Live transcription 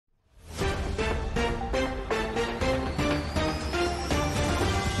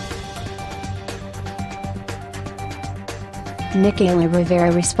Nickayla Rivera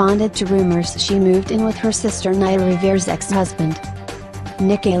responded to rumors she moved in with her sister Naya Rivera's ex-husband.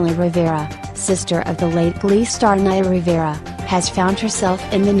 Nickayla Rivera, sister of the late Glee star Naya Rivera, has found herself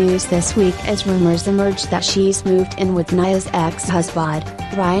in the news this week as rumors emerged that she's moved in with Naya's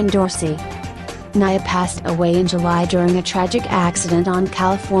ex-husband, Dorsey. Naya passed away in July during a tragic accident on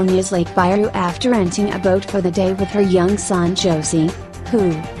California's Lake Bayou after renting a boat for the day with her young son Josey,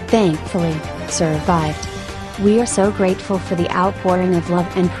 who, thankfully, survived. We are so grateful for the outpouring of love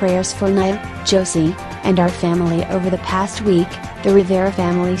and prayers for Naya, Josey, and our family over the past week, the Rivera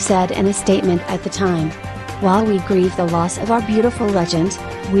family said in a statement at the time. While we grieve the loss of our beautiful legend,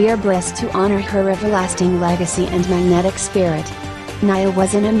 we are blessed to honor her everlasting legacy and magnetic spirit. Naya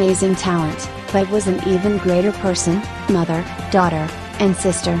was an amazing talent, but was an even greater person, mother, daughter, and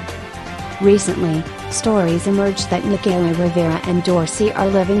sister. Recently, stories emerged that Nickayla Rivera and Dorsey are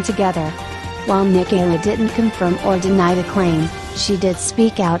living together. While Nickayla didn't confirm or deny the claim, she did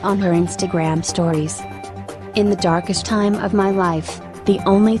speak out on her Instagram stories. In the darkest time of my life, the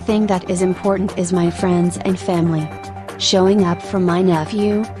only thing that is important is my friends and family. Showing up for my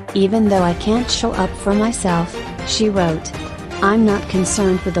nephew, even though I can't show up for myself, she wrote. I'm not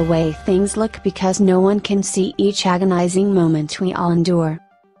concerned with the way things look because no one can see each agonizing moment we all endure.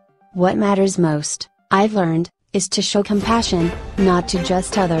 What matters most, I've learned, is to show compassion, not to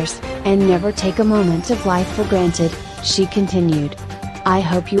just others, and never take a moment of life for granted, she continued. I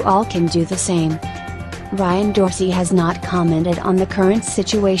hope you all can do the same. Dorsey has not commented on the current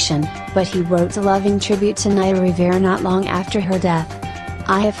situation, but he wrote a loving tribute to Naya Rivera not long after her death.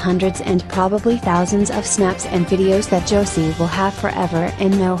 I have hundreds and probably thousands of snaps and videos that Josey will have forever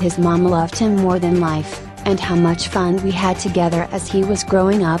and know his mama loved him more than life, and how much fun we had together as he was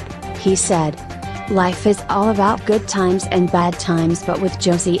growing up, he said. Life is all about good times and bad times, but with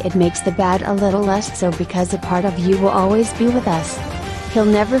Josey it makes the bad a little less so because a part of you will always be with us. He'll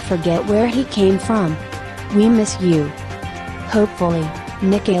never forget where he came from. We miss you. Hopefully,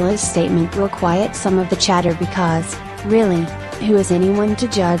 Nickayla's statement will quiet some of the chatter because, really, who is anyone to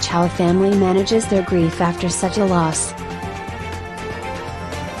judge how a family manages their grief after such a loss?